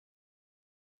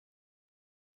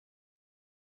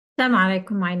Assalamu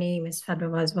alaikum. My name is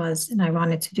Fadwa Wazwaz, and I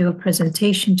wanted to do a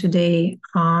presentation today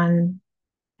on,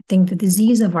 I think, the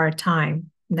disease of our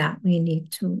time that we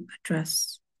need to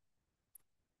address.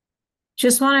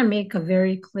 Just want to make a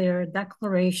very clear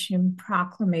declaration,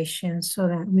 proclamation, so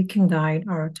that we can guide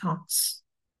our talks.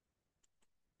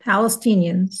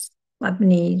 Palestinians,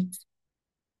 Lebanese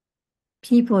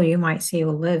people, you might say,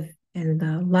 will live in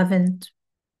the Levant,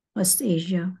 West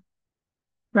Asia,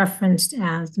 referenced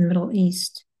as the Middle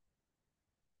East.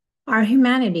 Our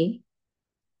humanity,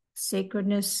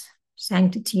 sacredness,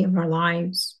 sanctity of our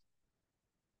lives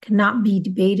cannot be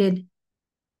debated,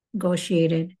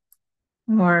 negotiated,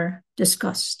 or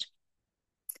discussed.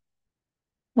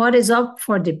 What is up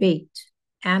for debate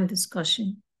and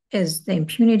discussion is the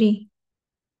impunity,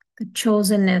 the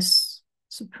chosenness,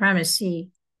 supremacy,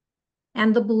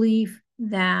 and the belief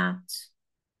that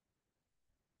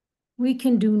we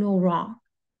can do no wrong.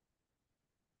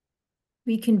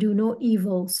 We can do no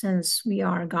evil since we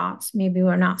are gods. Maybe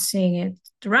we're not saying it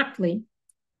directly,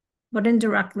 but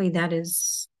indirectly, that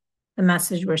is the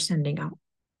message we're sending out.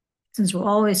 Since we're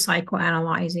always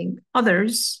psychoanalyzing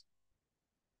others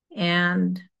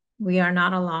and we are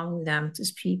not allowing them to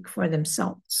speak for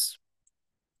themselves.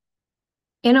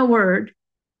 In a word,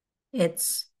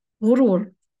 it's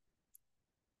Guroor.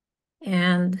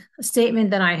 And a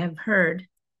statement that I have heard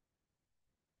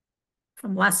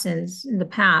from lessons in the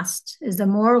past is the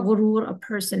more Guroor a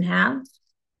person has,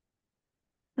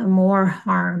 the more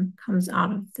harm comes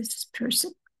out of this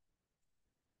person.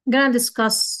 I'm going to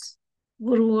discuss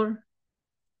Guroor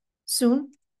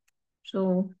soon.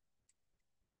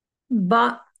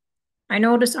 But I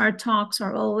notice our talks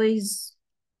are always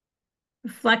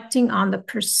reflecting on the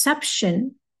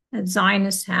perception that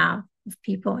Zionists have of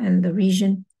people in the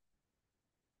region.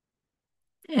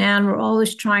 And we're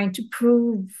always trying to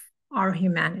prove our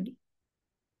humanity.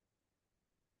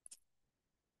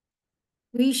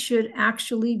 We should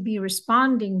actually be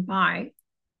responding by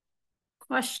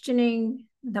questioning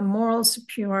the moral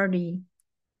superiority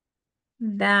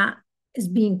that is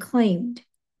being claimed,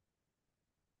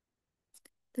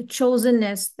 the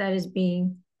chosenness that is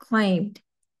being claimed,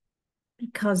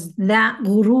 because that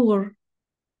Guroor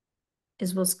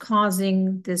is what's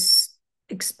causing this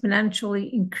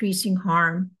exponentially increasing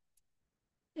harm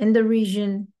in the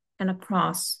region and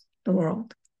across the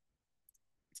world.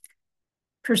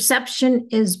 Perception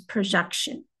is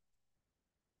projection.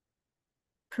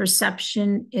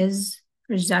 Perception is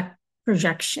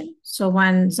projection. So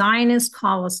when Zionists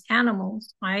call us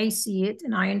animals, I see it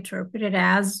and I interpret it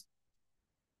as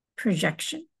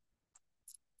projection.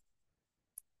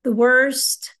 The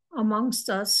worst amongst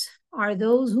us are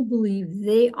those who believe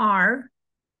they are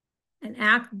and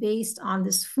act based on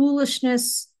this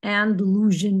foolishness and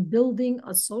delusion, building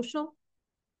a social,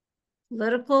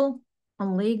 political,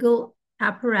 and legal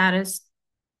apparatus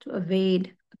to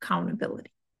evade accountability.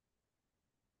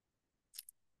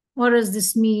 What does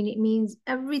this mean? It means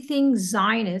everything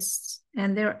Zionists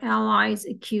and their allies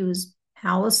accuse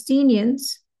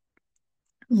Palestinians,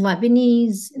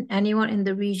 Lebanese, and anyone in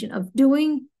the region of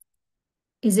doing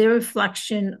is a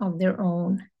reflection of their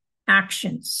own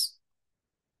actions.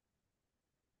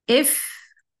 If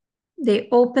they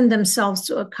open themselves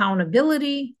to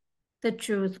accountability, the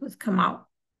truth would come out.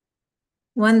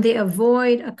 When they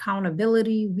avoid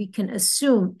accountability, we can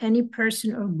assume any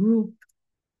person or group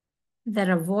that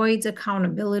avoids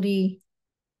accountability,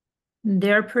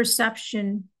 their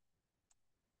perception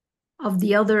of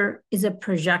the other is a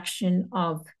projection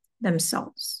of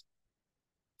themselves.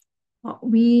 What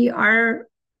we are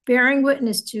bearing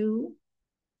witness to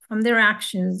from their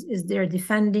actions is they're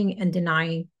defending and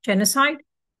denying genocide,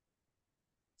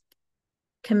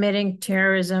 committing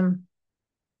terrorism,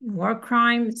 war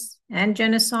crimes, and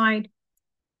genocide,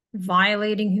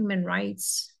 violating human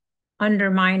rights,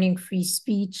 undermining free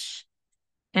speech,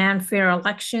 and fair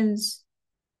elections.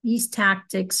 These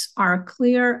tactics are a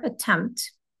clear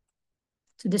attempt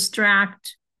to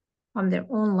distract from their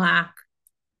own lack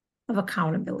of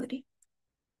accountability.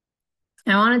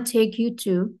 I want to take you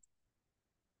to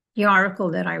the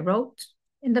article that I wrote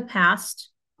in the past,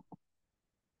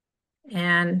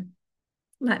 and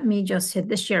let me just hit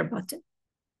the share button.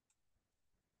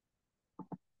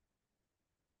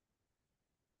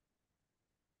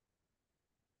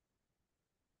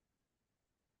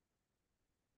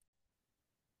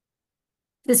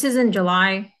 This is in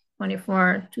July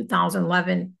 24,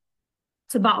 2011.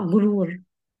 It's about Guroor.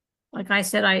 Like I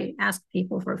said, I ask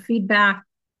people for feedback.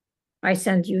 I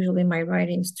send usually my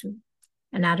writings to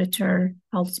an editor,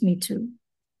 helps me to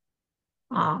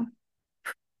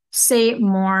say it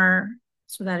more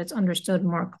so that it's understood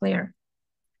more clear.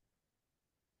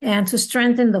 and to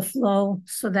strengthen the flow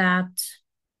so that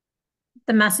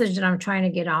the message that I'm trying to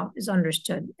get out is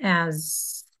understood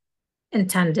as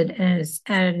intended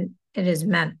and it is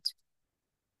meant.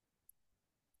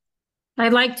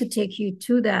 I'd like to take you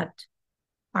to that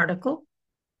article.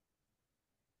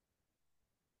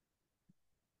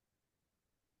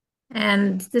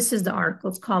 And this is the article.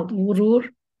 It's called Guroor.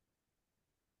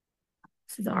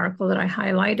 This is the article that I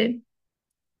highlighted.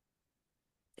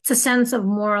 It's a sense of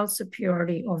moral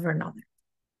superiority over another.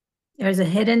 There's a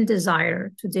hidden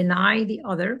desire to deny the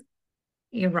other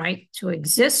a right to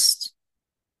exist,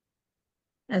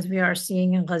 as we are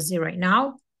seeing in Gaza right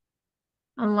now,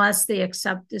 unless they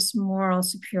accept this moral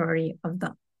superiority of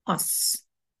the us.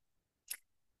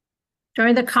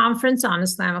 During the conference on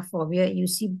Islamophobia at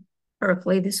UC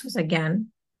Berkeley, this was again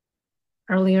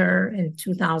earlier in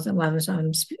 2011.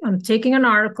 So I'm taking an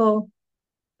article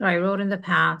that I wrote in the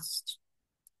past,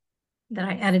 that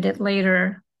I edited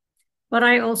later, but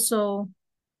I also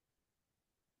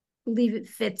believe it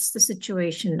fits the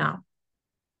situation now.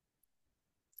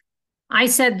 I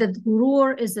said that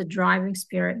Guroor is the driving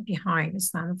spirit behind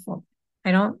Islamophobia.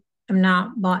 I'm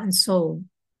not bought and sold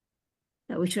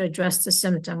that we should address the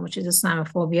symptom, which is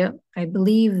Islamophobia. I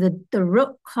believe that the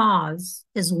root cause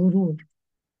is Guroor,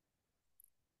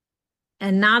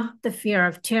 and not the fear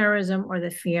of terrorism or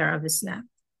the fear of Islam.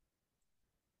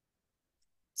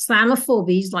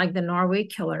 Islamophobes, like the Norway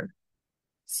killer,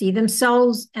 see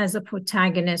themselves as the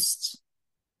protagonists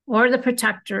or the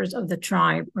protectors of the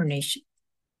tribe or nation.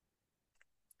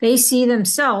 They see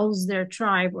themselves, their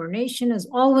tribe or nation, as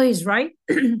always right,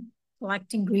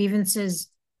 collecting grievances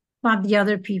about the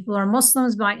other people or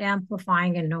Muslims by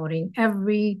amplifying and noting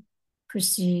every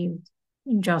perceived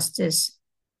injustice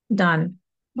done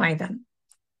by them.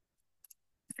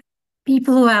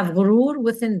 People who have Guroor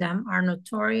within them are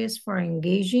notorious for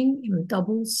engaging in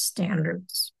double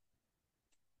standards.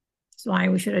 That's why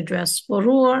we should address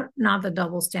Guroor, not the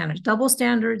double standards. Double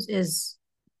standards is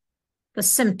the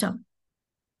symptom,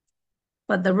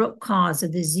 but the root cause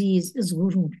of the disease is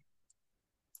Guroor.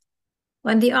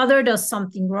 When the other does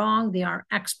something wrong, they are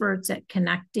experts at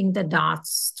connecting the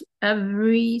dots to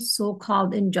every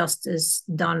so-called injustice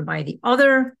done by the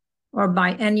other or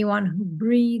by anyone who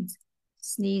breathes,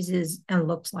 sneezes, and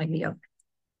looks like the other.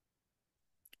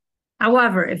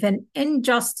 However, if an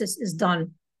injustice is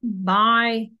done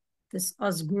by this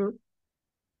us group,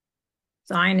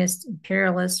 Zionist,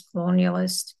 imperialist,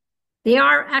 colonialist, they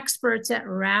are experts at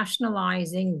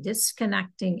rationalizing,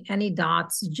 disconnecting any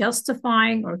dots,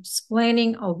 justifying or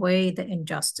explaining away the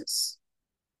injustice,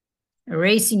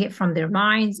 erasing it from their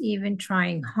minds, even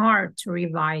trying hard to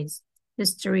revise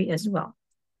history as well.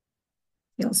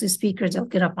 You'll see speakers, they'll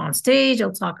get up on stage,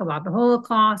 they'll talk about the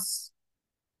Holocaust,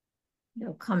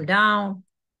 they'll come down,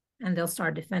 and they'll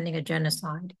start defending a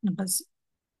genocide.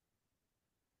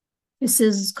 This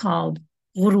is called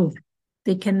Guroor.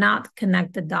 They cannot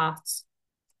connect the dots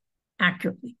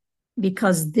accurately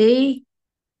because they,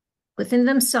 within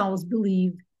themselves,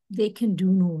 believe they can do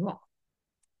no wrong.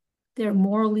 They're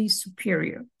morally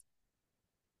superior.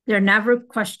 They're never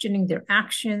questioning their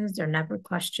actions. They're never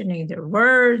questioning their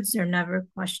words. They're never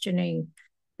questioning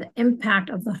the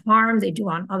impact of the harm they do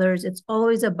on others. It's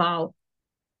always about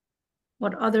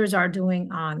what others are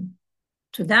doing on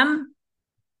to them,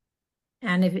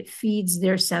 and if it feeds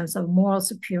their sense of moral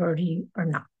superiority or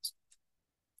not.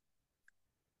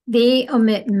 They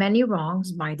omit many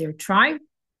wrongs by their tribe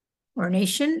or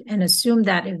nation and assume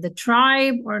that if the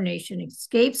tribe or nation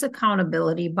escapes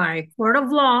accountability by a court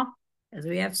of law, as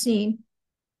we have seen,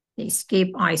 they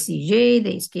escape ICJ,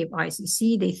 they escape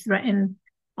ICC, they threaten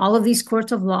all of these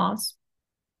courts of laws,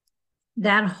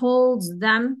 that holds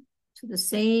them to the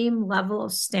same level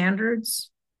of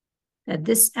standards that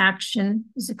this action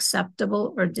is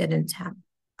acceptable or didn't happen.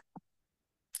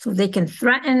 So they can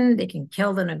threaten, they can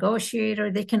kill the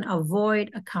negotiator, they can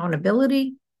avoid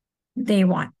accountability. They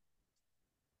want.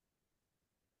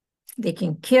 They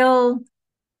can kill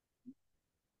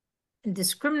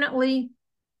indiscriminately.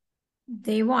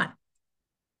 They want,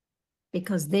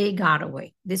 because they got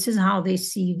away. This is how they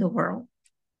see the world.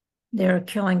 They're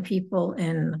killing people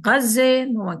in Gaza.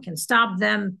 No one can stop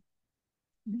them.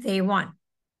 They won.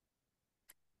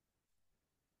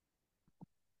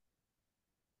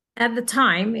 At the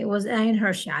time, it was Ayn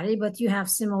Hirshali, but you have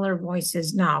similar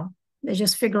voices now. They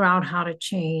just figure out how to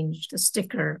change the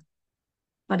sticker,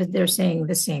 but they're saying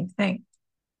the same thing.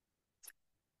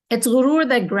 It's Guroor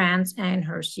that grants Ayn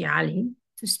Hirshali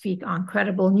to speak on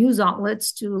credible news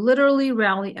outlets to literally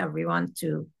rally everyone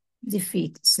to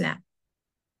defeat Islam.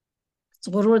 It's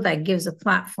Guroor that gives a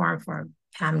platform for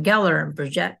Pam Geller and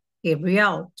Brigitte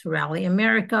Gabriel to rally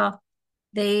America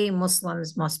they,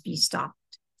 Muslims, must be stopped.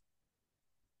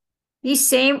 These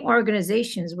same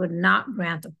organizations would not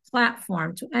grant a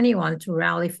platform to anyone to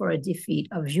rally for a defeat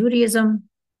of Judaism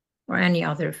or any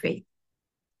other faith.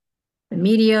 The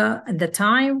media at the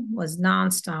time was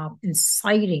nonstop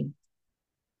inciting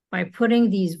by putting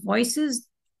these voices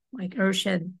like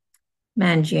Urshad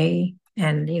Manjay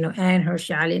and Ann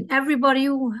Hershali and everybody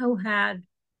who had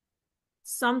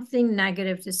something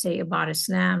negative to say about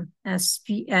Islam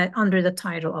under the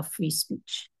title of free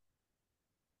speech.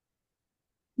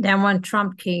 Then when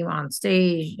Trump came on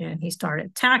stage and he started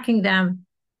attacking them,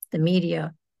 the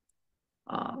media,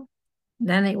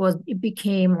 then it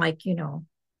became like,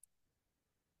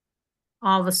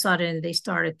 all of a sudden they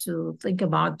started to think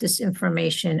about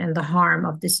disinformation and the harm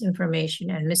of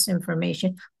disinformation and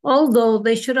misinformation, although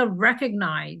they should have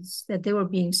recognized that they were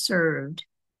being served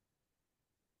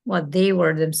what they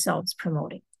were themselves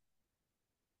promoting.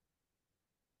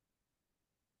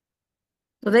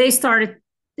 So they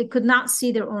could not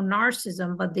see their own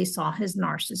narcissism, but they saw his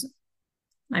narcissism.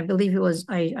 I believe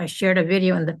I shared a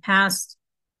video in the past.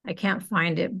 I can't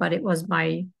find it, but it was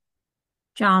by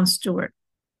Jon Stewart,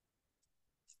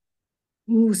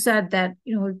 who said that,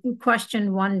 who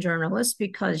questioned one journalist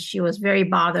because she was very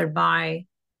bothered by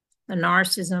the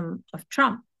narcissism of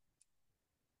Trump.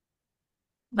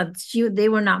 But they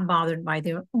were not bothered by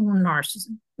their own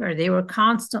narcissism, where they were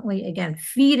constantly, again,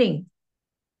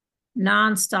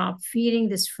 nonstop feeding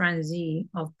this frenzy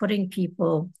of putting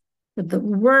people with the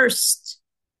worst,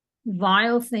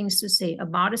 vile things to say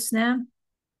about Islam,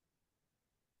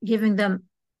 giving them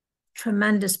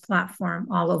tremendous platform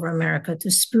all over America to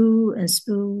spew and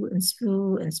spew and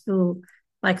spew and spew,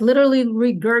 like literally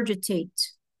regurgitate.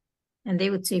 And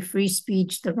they would say free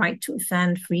speech, the right to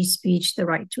offend, free speech, the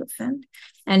right to offend.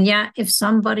 And yet, if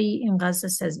somebody in Gaza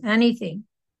says anything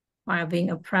while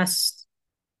being oppressed,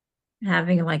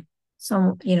 having like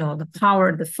the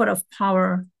power, the foot of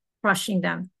power crushing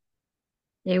them,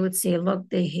 they would say, look,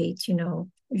 they hate,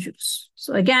 Jews.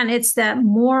 So again, it's the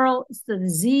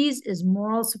disease is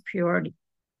moral superiority.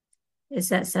 It's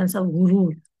that sense of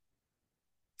guroor.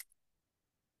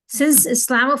 Since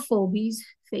Islamophobes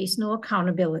face no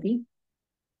accountability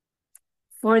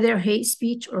for their hate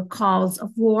speech or calls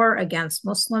of war against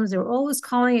Muslims, they were always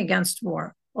calling against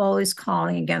war,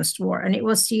 and it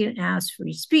was seen as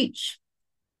free speech.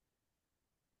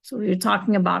 So we were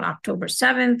talking about October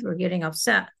 7th, we're getting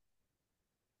upset.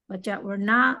 But yet we're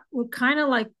kind of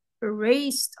like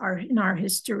erased in our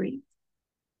history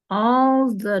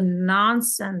all the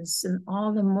nonsense and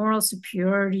all the moral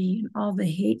superiority and all the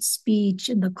hate speech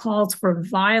and the calls for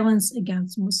violence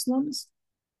against Muslims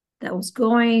that was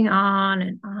going on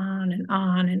and on and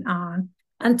on and on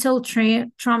until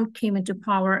Trump came into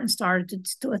power and started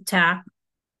to attack.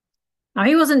 Now,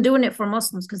 he wasn't doing it for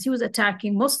Muslims because he was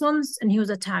attacking Muslims and he was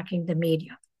attacking the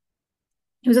media.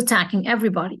 He was attacking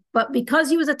everybody. But because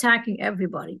he was attacking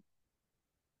everybody,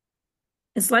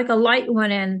 it's like a light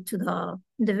went into the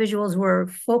individuals who were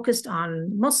focused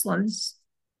on Muslims,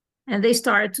 and they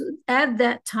started to, at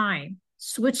that time,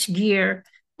 switch gear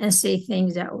and say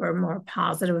things that were more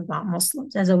positive about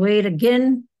Muslims as a way to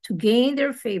gain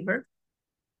their favor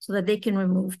so that they can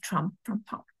remove Trump from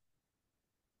power.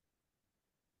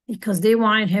 Because they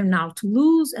wanted him now to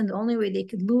lose, and the only way they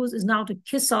could lose is now to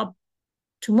kiss up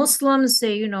to Muslims,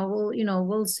 say,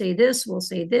 we'll say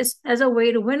this as a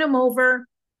way to win him over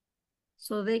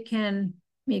so they can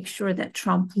make sure that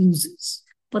Trump loses.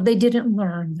 But they didn't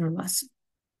learn their lesson.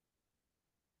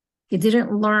 They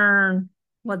didn't learn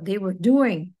what they were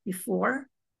doing before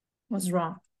was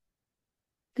wrong.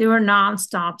 They were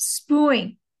nonstop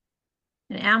spewing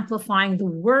and amplifying the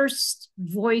worst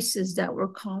voices that were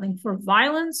calling for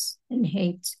violence and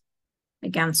hate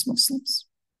against Muslims,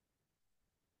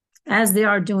 as they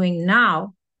are doing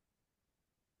now,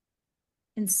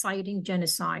 inciting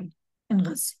genocide in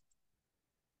Gaza.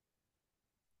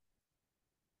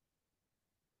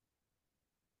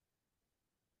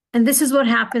 And this is what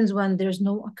happens when there's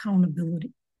no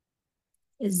accountability.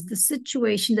 Is the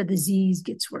situation, the disease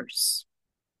gets worse.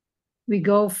 We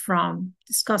go from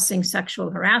discussing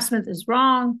sexual harassment is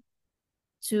wrong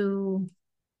to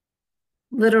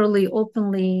literally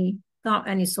openly, without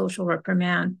any social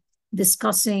reprimand,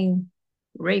 discussing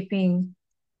raping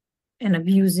and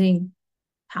abusing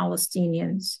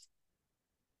Palestinians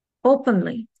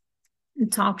openly in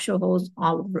talk show hosts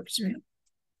all over Israel,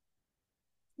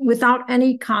 without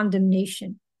any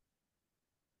condemnation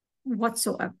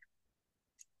whatsoever.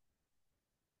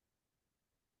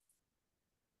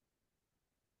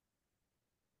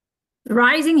 The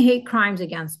rising hate crimes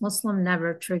against Muslims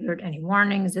never triggered any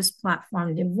warnings. This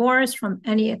platform divorced from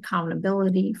any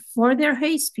accountability for their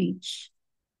hate speech,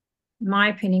 in my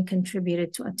opinion,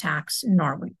 contributed to attacks in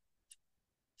Norway.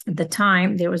 At the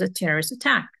time, there was a terrorist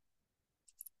attack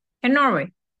in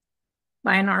Norway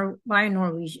by a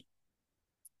Norwegian.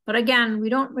 But again, we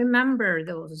don't remember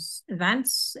those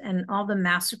events and all the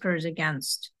massacres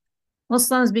against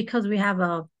Muslims because we have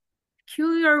a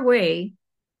peculiar way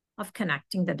of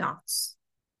connecting the dots.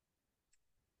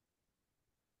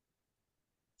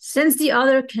 Since the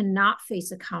other cannot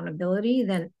face accountability,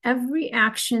 then every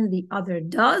action the other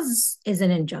does is an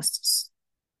injustice.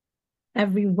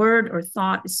 Every word or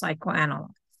thought is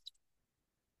psychoanalyzed.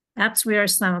 That's where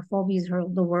Islamophobia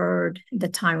heard the word at the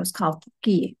time was called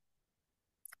accuse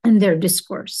in their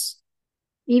discourse.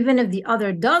 Even if the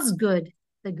other does good,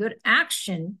 the good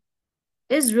action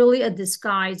is really a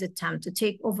disguised attempt to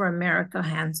take over America's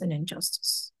hands in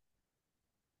injustice.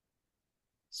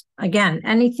 Again,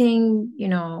 anything,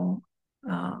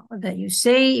 that you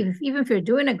say, even if you're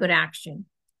doing a good action,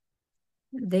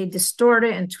 they distort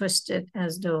it and twist it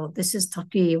as though this is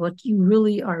taqi, what you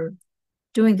really are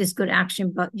doing this good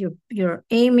action, but you're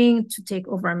aiming to take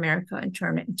over America and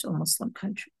turn it into a Muslim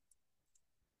country.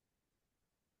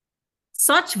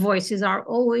 Such voices are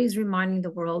always reminding the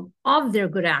world of their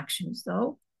good actions,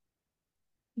 though,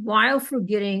 while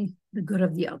forgetting the good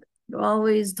of the other. They're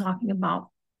always talking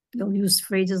about, they'll use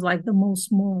phrases like the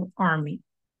most moral army.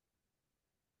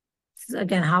 This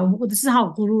is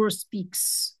how Guroor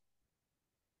speaks.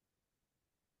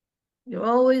 You're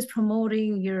always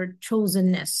promoting your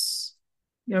chosenness,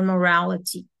 your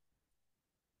morality.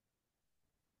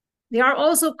 They are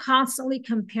also constantly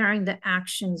comparing the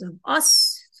actions of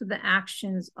us to the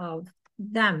actions of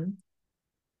them.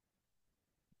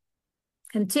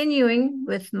 Continuing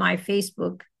with my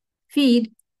Facebook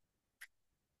feed,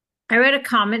 I read a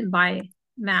comment by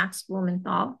Max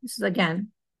Blumenthal. This is again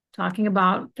talking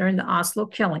about during the Oslo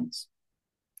killings.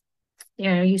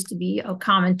 There used to be a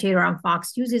commentator on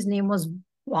Fox News. His name was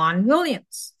Juan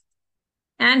Williams.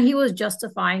 And he was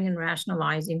justifying and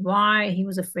rationalizing why he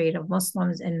was afraid of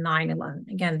Muslims in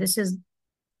 9/11. Again, this is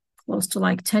close to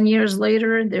like 10 years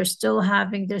later. They're still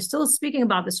speaking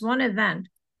about this one event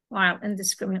while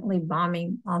indiscriminately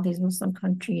bombing all these Muslim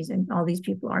countries and all these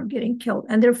people are getting killed.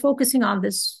 And they're focusing on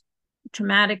this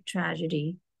traumatic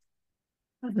tragedy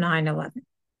of 9/11.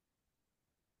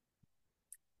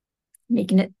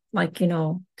 Making it like,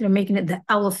 they're making it the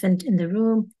elephant in the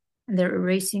room and they're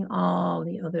erasing all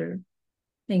the other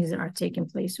things that are taking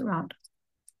place around us.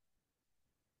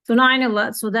 So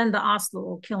 9/11, so then the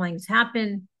Oslo killings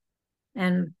happen,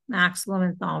 and Max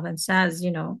Blumenthal then says,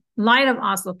 in light of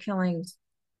Oslo killings,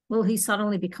 will he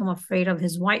suddenly become afraid of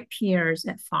his white peers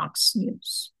at Fox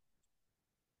News?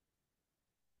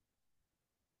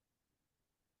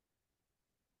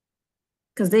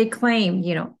 Because they claim,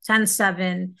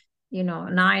 10/7,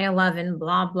 9/11,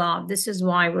 blah, blah. This is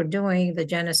why we're doing the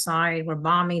genocide. We're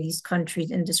bombing these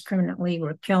countries indiscriminately.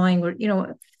 We're killing,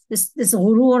 this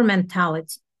Guroor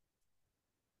mentality.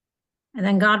 And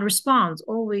then God responds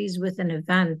always with an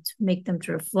event, make them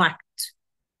to reflect.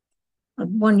 But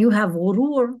when you have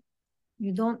Guroor,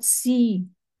 you don't see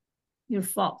your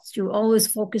faults. You're always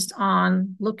focused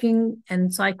on looking and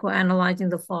psychoanalyzing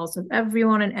the faults of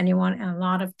everyone and anyone. And a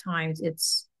lot of times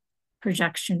it's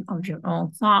projection of your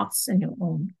own thoughts and your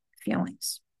own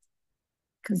feelings.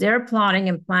 Because they're plotting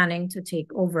and planning to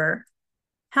take over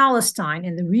Palestine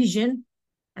in the region,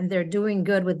 and they're doing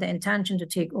good with the intention to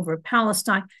take over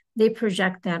Palestine. They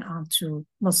project that onto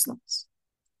Muslims.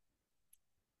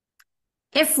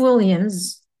 If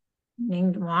Williams,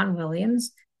 named Juan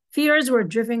Williams, fears were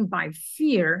driven by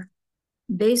fear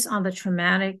based on the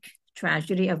traumatic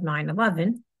tragedy of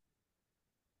 9/11,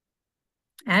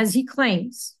 as he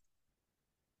claims,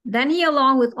 then he,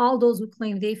 along with all those who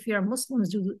claim they fear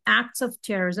Muslims due to acts of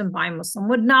terrorism by Muslims,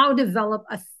 would now develop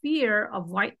a fear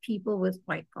of white people with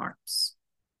white garbs.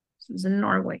 This is in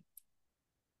Norway.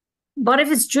 But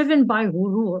if it's driven by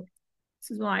Guroor, this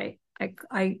is why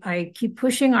I keep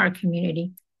pushing our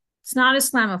community. It's not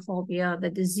Islamophobia.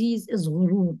 The disease is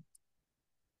Guroor.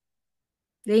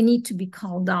 They need to be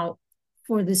called out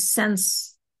for this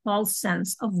false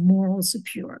sense of moral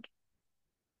superiority.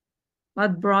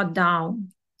 What brought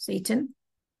down Satan?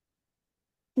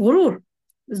 Guroor,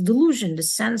 this delusion, the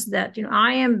sense that,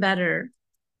 I am better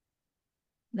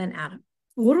than Adam.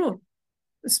 Guroor,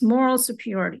 this moral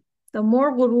superiority. The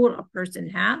more Guroor a person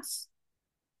has,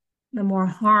 the more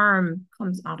harm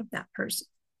comes out of that person.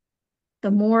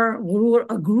 The more Guroor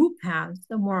a group has,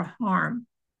 the more harm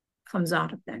comes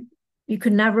out of them. You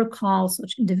could never call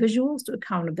such individuals to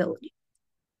accountability.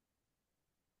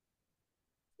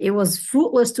 It was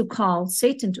fruitless to call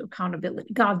Satan to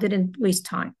accountability. God didn't waste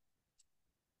time.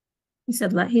 He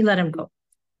said, he let him go.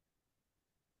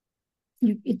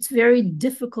 It's very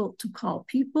difficult to call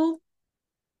people,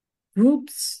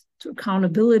 groups to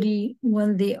accountability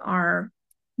when they are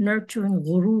nurturing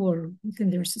guroor within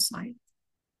their society,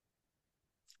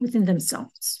 within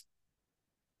themselves.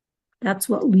 That's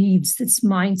what leads, this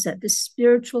mindset, this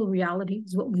spiritual reality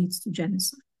is what leads to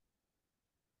genocide.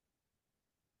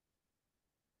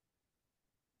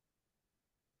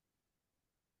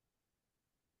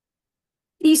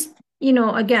 These,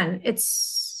 again,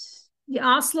 it's the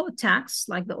Oslo attacks,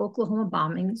 like the Oklahoma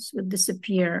bombings, would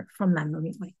disappear from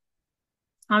memory. Like,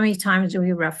 how many times do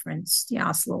we reference the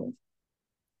Oslo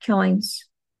killings?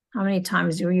 How many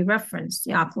times do we reference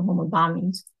the Oklahoma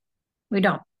bombings? We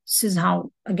don't. This is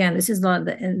how, again, this is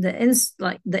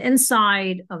the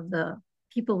inside of the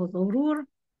people with Guroor.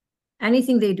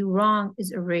 Anything they do wrong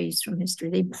is erased from history.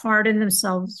 They pardon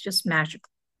themselves just magically.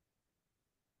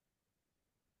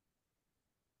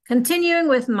 Continuing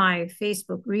with my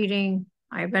Facebook reading,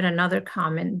 I read another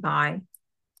comment by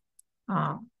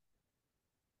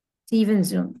Stephen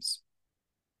Zooms,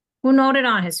 who noted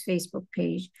on his Facebook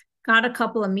page, got a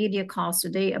couple of media calls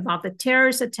today about the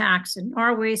terrorist attacks in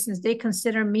Norway, since they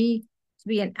consider me to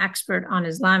be an expert on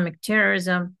Islamic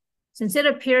terrorism. Since it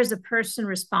appears the person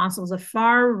responsible is a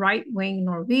far right-wing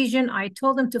Norwegian, I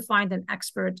told them to find an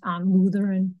expert on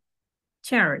Lutheran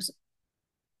terrorism.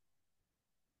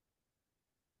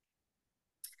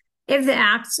 If the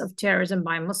acts of terrorism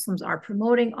by Muslims are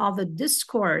promoting all the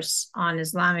discourse on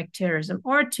Islamic terrorism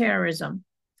or terrorism,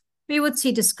 we would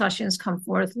see discussions come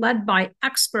forth led by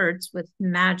experts with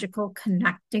magical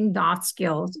connecting dot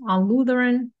skills on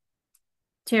Lutheran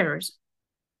terrorism.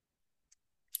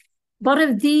 But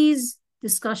if these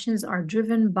discussions are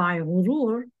driven by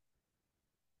Guroor,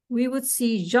 we would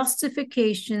see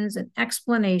justifications and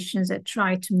explanations that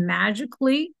try to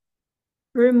magically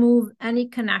remove any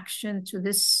connection to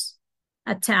this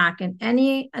attack and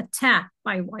any attack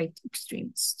by white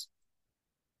extremists.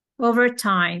 Over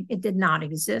time, it did not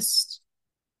exist,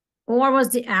 or was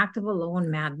the act of a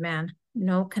lone madman,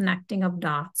 no connecting of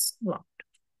dots allowed.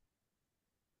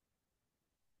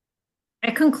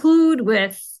 I conclude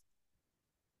with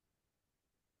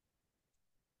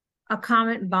a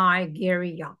comment by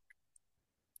Gary Young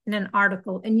in an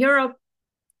article, "In Europe,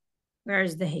 where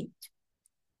is the hate?"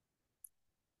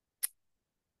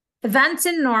 Events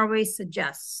in Norway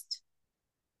suggest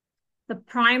the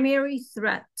primary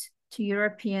threat to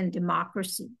European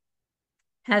democracy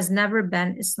has never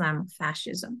been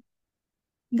Islamofascism,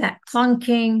 that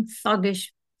clunking, thuggish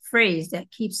phrase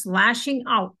that keeps lashing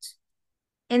out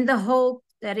in the hope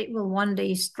that it will one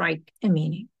day strike a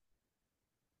meaning.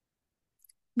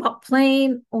 But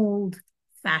plain old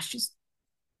fascism,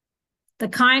 the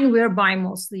kind whereby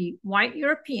mostly white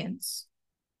Europeans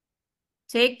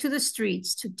take to the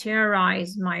streets to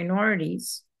terrorize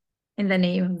minorities in the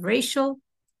name of racial,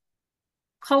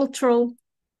 cultural,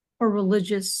 or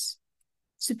religious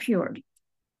superiority.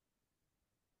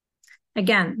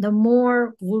 Again, the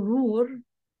more guroor,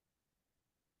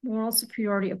 moral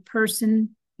superiority a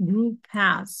person, group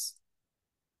has,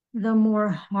 the more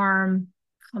harm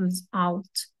comes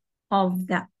out of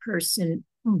that person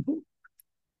or group.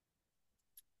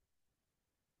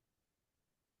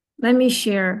 Let me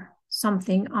share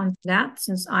something on that,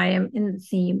 since I am in the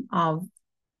theme of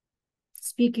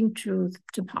speaking truth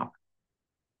to power.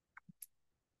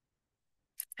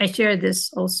 I shared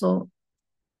this also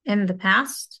in the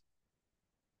past.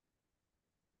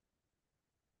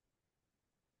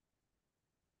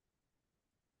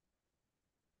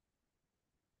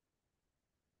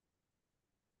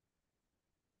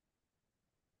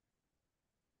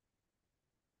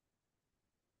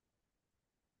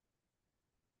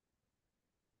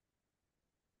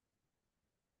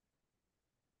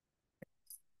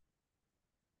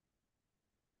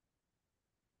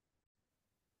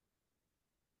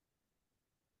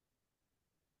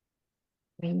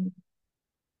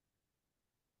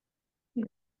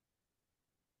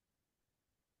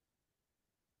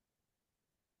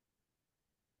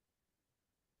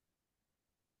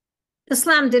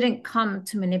 Islam didn't come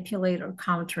to manipulate or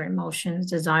counter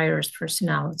emotions, desires,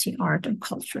 personality, art, and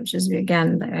culture, which is,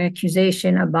 again, the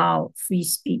accusation about free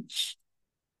speech,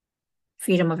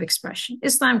 freedom of expression.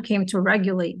 Islam came to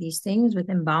regulate these things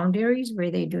within boundaries where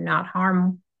they do not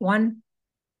harm one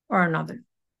or another.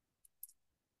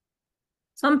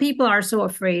 Some people are so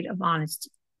afraid of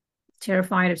honesty,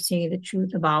 terrified of seeing the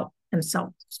truth about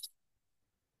themselves,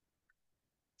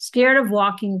 scared of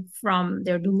walking from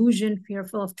their delusion,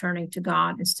 fearful of turning to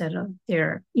God instead of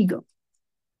their ego.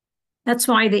 That's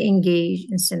why they engage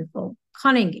in sinful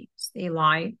cunning games. They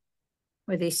lie,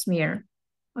 or they smear,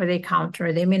 or they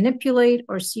counter, they manipulate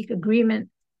or seek agreement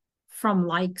from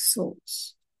like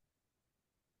souls.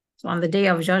 So on the day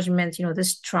of judgment,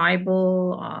 this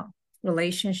tribal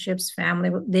relationships, family,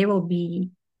 they will be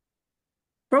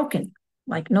broken.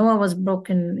 Like Noah was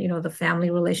broken, the family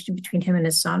relationship between him and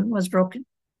his son was broken.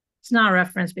 It's not a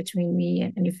reference between me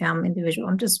and any family individual.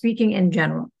 I'm just speaking in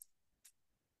general.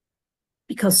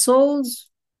 Because souls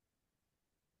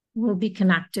will be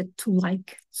connected to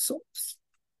like souls.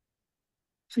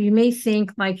 So you may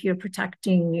think like you're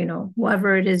protecting,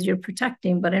 whoever it is you're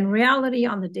protecting, but in reality,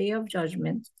 on the day of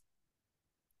judgment,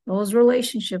 those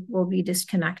relationships will be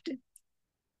disconnected.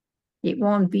 It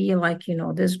won't be like,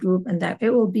 this group and that.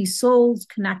 It will be souls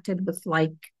connected with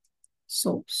like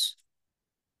souls.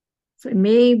 So it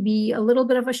may be a little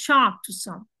bit of a shock to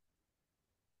some.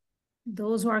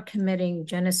 Those who are committing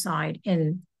genocide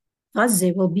in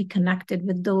Gaza will be connected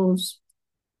with those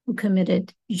who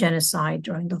committed genocide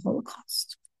during the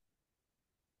Holocaust.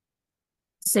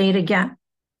 Say it again.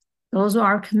 Those who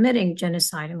are committing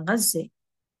genocide in Gaza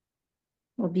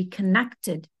will be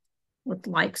connected with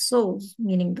like souls,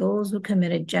 meaning those who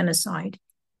committed genocide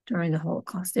during the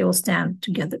Holocaust. They will stand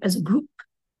together as a group.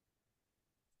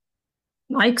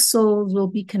 Like souls will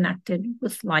be connected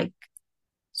with like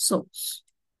souls.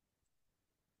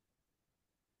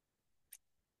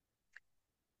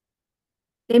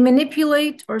 They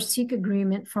manipulate or seek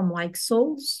agreement from like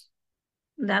souls.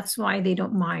 That's why they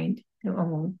don't mind their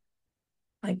own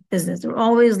like business. They're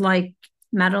always like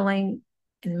meddling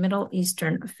in Middle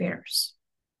Eastern affairs.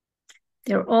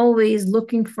 They're always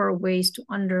looking for ways to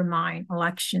undermine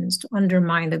elections, to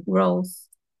undermine the growth,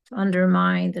 to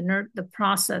undermine the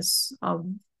process of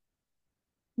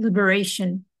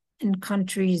liberation in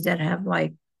countries that have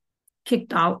like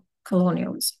kicked out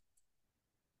colonialism.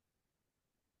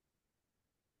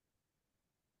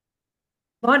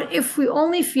 But if we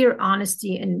only fear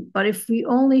honesty and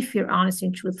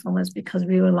truthfulness because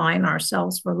we rely on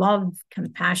ourselves for love,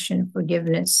 compassion,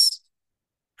 forgiveness,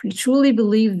 if we truly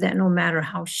believe that no matter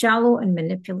how shallow and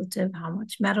manipulative, how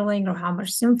much meddling or how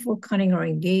much sinful cunning or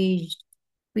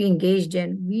we engaged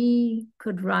in, we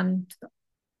could run to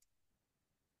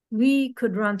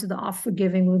the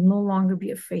off-forgiving, would no longer be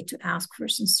afraid to ask for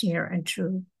sincere and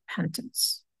true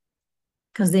repentance,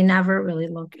 because they never really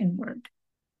look inward.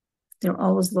 They're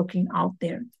always looking out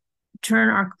there.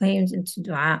 Turn our claims into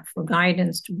dua for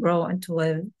guidance to grow and to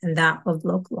live, and that would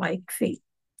look like faith.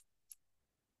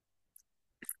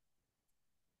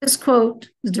 This quote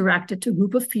is directed to a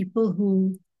group of people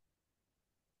who,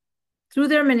 through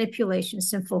their manipulation,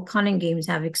 sinful cunning games,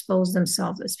 have exposed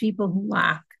themselves as people who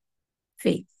lack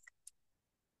faith.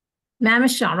 Imam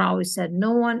Sha'rawi said,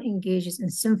 no one engages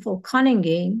in sinful cunning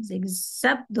games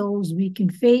except those weak in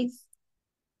faith,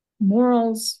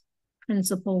 morals,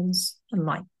 principles, and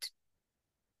light.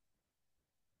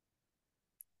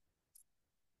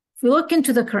 If we look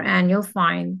into the Quran, you'll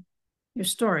find your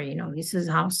story. This is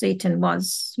how Satan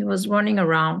was. He was running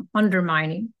around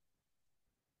undermining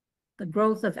the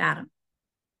growth of Adam,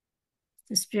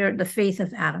 the spirit, the faith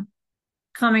of Adam,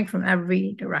 coming from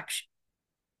every direction,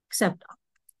 except up.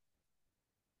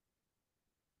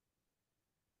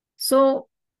 So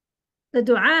the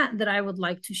dua that I would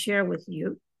like to share with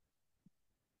you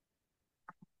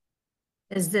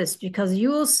is this, because you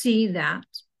will see that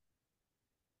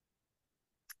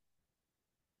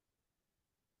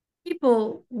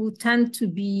people who tend to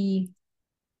be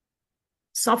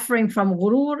suffering from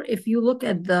Guroor, if you look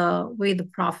at the way the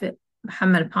Prophet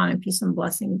Muhammad, upon him peace and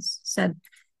blessings, said,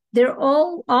 they're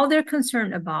all they're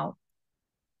concerned about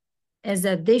is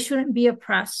that they shouldn't be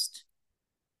oppressed,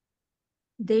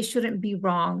 they shouldn't be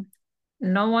wrong,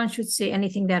 no one should say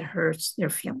anything that hurts their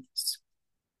feelings.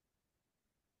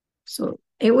 So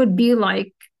it would be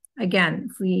like, again,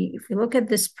 if we look at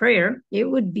this prayer, it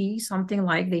would be something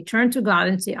like they turn to God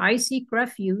and say, I seek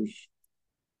refuge,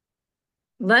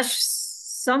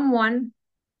 lest someone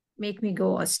make me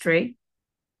go astray,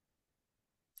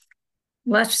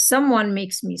 lest someone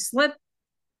makes me slip,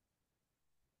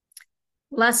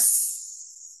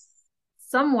 lest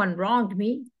someone wronged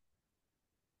me,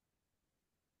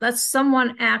 lest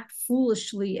someone act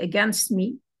foolishly against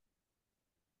me,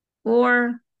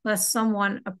 or lest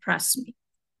someone oppress me.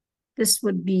 This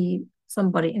would be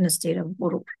somebody in a state of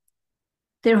Guroor.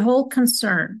 Their whole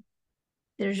concern,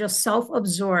 they're just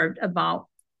self-absorbed about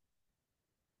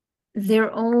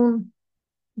their own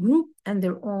group and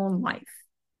their own life.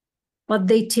 But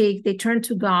they turn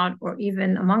to God or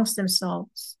even amongst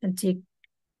themselves and take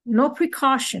no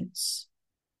precautions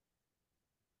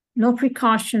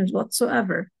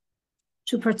whatsoever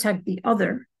to protect the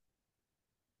other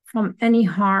from any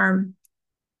harm,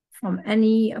 from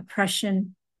any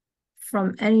oppression,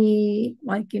 from any,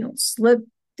 slip.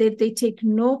 They take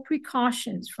no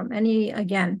precautions from any,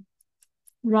 again,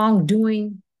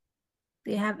 wrongdoing.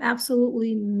 They have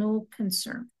absolutely no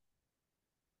concern.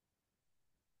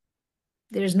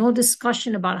 There's no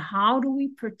discussion about how do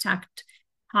we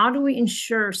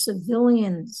ensure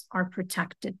civilians are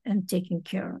protected and taken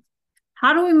care of?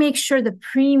 How do we make sure the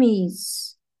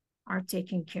preemies are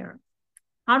taken care of?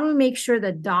 How do we make sure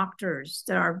the doctors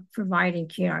that are providing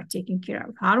care are taken care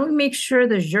of? How do we make sure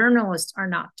the journalists are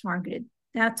not targeted?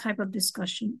 That type of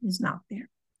discussion is not there.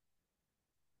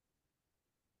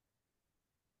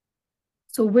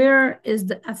 So where is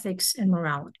the ethics and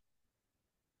morality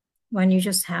when you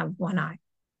just have one eye?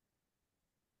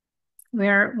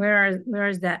 Where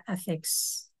is that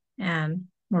ethics and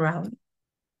morality?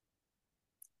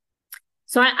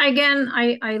 So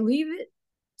I leave it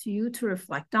to you to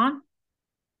reflect on.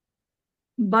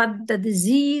 But the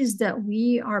disease that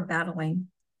we are battling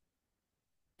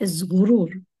is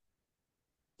guroor,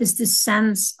 is the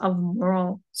sense of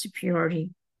moral superiority,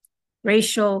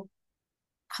 racial,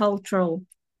 cultural,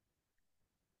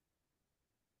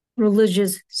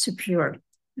 religious superiority.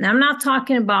 Now, I'm not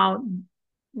talking about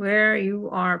where you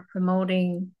are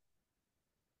promoting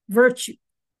virtue.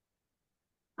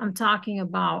 I'm talking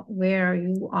about where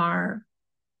you are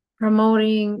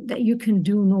promoting that you can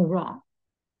do no wrong.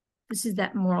 This is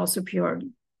that moral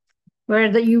superiority,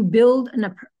 where that you build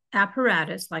an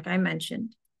apparatus, like I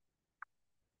mentioned,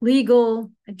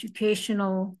 legal,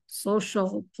 educational,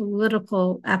 social,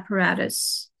 political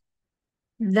apparatus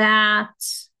that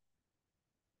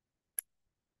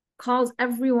calls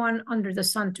everyone under the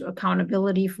sun to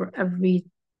accountability for every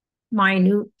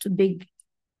minute to big,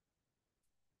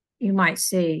 you might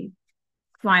say,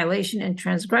 violation and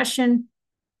transgression,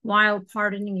 while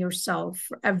pardoning yourself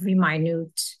for every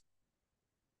minute,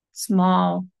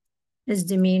 small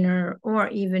misdemeanor, or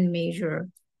even major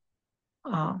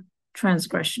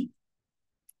transgression.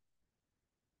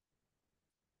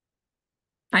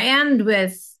 I end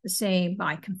with the saying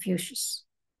by Confucius: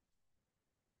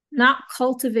 not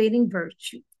cultivating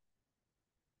virtue,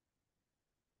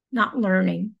 not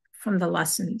learning from the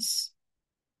lessons,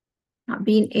 not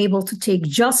being able to take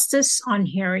justice on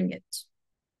hearing it,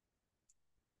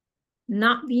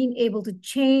 not being able to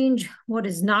change what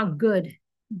is not good.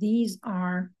 These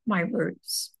are my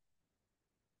words.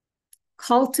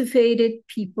 Cultivated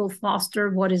people foster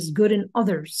what is good in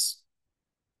others,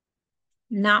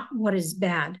 not what is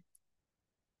bad.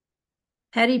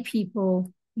 Petty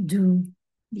people do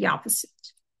the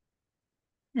opposite.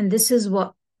 And this is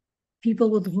what people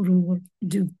with guroor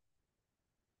do.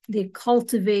 They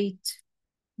cultivate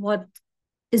what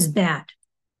is bad.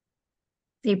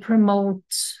 They promote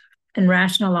and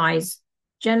rationalize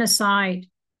genocide,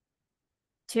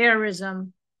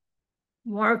 terrorism,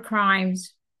 war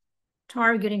crimes,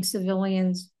 targeting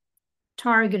civilians,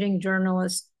 targeting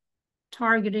journalists,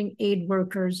 targeting aid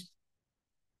workers,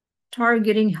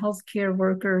 targeting healthcare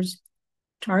workers,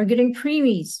 targeting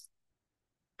preemies,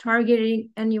 targeting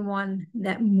anyone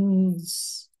that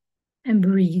moves and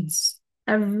breathes.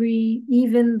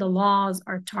 Even the laws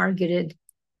are targeted,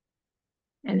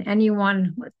 and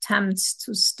anyone who attempts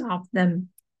to stop them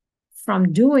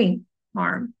from doing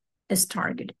harm is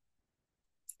targeted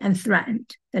and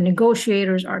threatened. The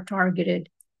negotiators are targeted.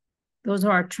 Those who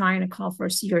are trying to call for a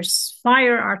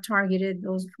ceasefire are targeted.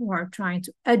 Those who are trying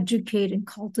to educate and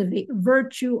cultivate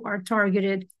virtue are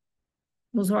targeted.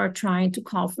 Those who are trying to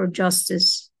call for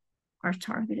justice are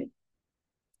targeted.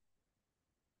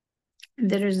 And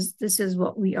this is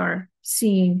what we are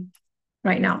seeing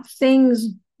right now. Things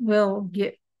will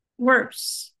get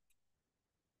worse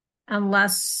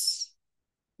unless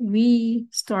we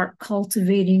start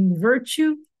cultivating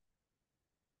virtue,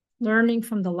 learning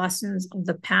from the lessons of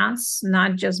the past,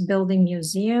 not just building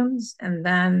museums, and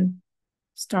then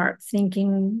start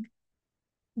thinking,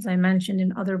 as I mentioned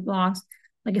in other blogs,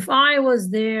 like if I was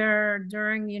there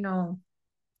during,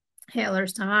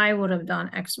 Hitler's time, I would have done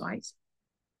X, Y, Z.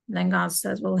 And then God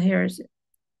says, well,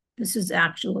 this is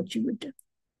actually what you would do.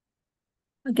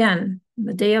 Again,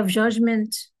 the day of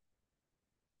judgment,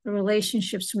 the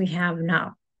relationships we have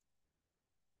now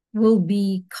will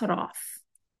be cut off.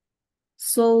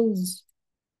 Souls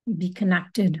will be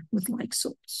connected with like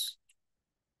souls.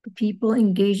 The people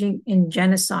engaging in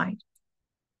genocide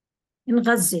in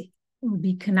Gaza will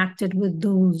be connected with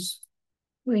those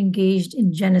who engaged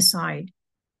in genocide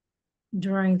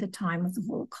during the time of the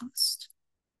Holocaust.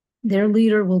 Their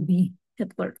leader will be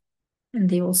Hitler, and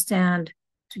they will stand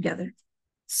together.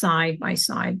 side by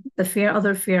side, the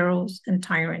other pharaohs and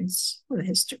tyrants of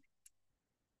history.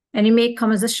 And it may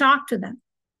come as a shock to them,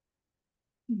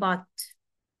 but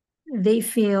they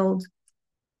failed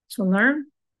to learn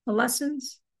the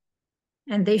lessons,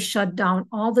 and they shut down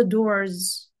all the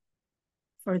doors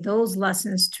for those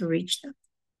lessons to reach them.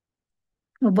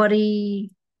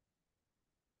 Nobody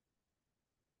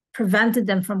prevented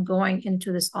them from going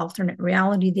into this alternate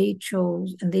reality. They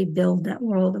chose and they build that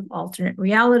world of alternate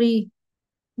reality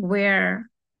where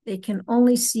they can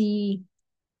only see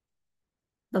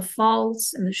the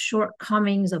faults and the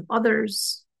shortcomings of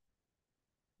others,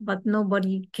 but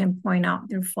nobody can point out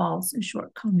their faults and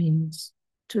shortcomings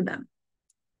to them.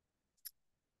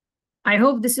 I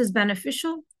hope this is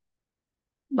beneficial,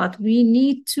 but we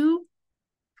need to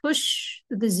push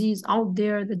the disease out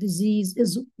there. The disease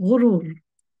is guroor.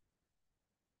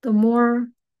 The more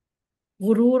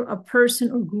guroor a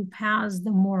person or group has,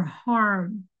 the more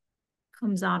harm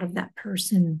comes out of that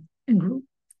person and group.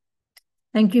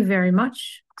 Thank you very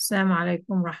much. Assalamu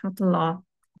alaikum wa rahmatullah wa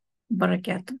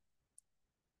barakatuh.